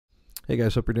Hey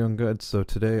guys, hope you're doing good. So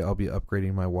today I'll be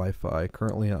upgrading my Wi-Fi.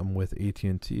 Currently I'm with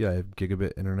AT&T. I have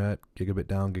gigabit internet, gigabit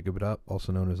down, gigabit up,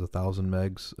 also known as 1,000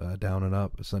 megs down and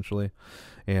up essentially.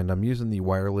 And I'm using the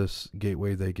wireless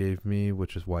gateway they gave me,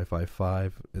 which is Wi-Fi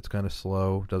 5. It's kind of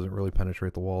slow, doesn't really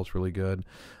penetrate the walls really good.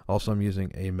 Also I'm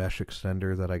using a mesh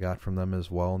extender that I got from them as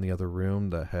well in the other room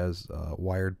that has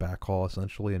wired backhaul,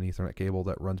 essentially an Ethernet cable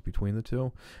that runs between the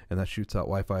two, and that shoots out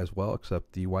Wi-Fi as well,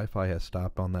 except the Wi-Fi has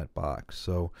stopped on that box.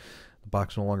 So the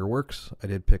box no longer works. I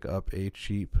did pick up a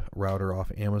cheap router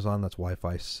off Amazon that's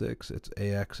Wi-Fi 6. It's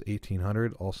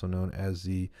AX1800, also known as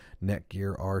the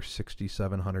Netgear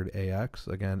R6700AX.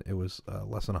 Again, it was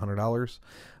less than $100,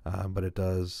 but it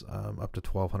does up to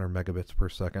 1200 megabits per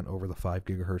second over the 5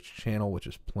 gigahertz channel, which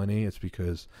is plenty. It's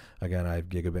because, again, I have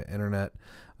gigabit internet,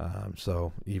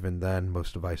 so even then,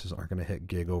 most devices aren't going to hit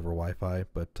gig over Wi-Fi.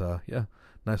 But yeah,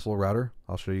 nice little router.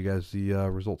 I'll show you guys the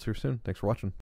results here soon. Thanks for watching.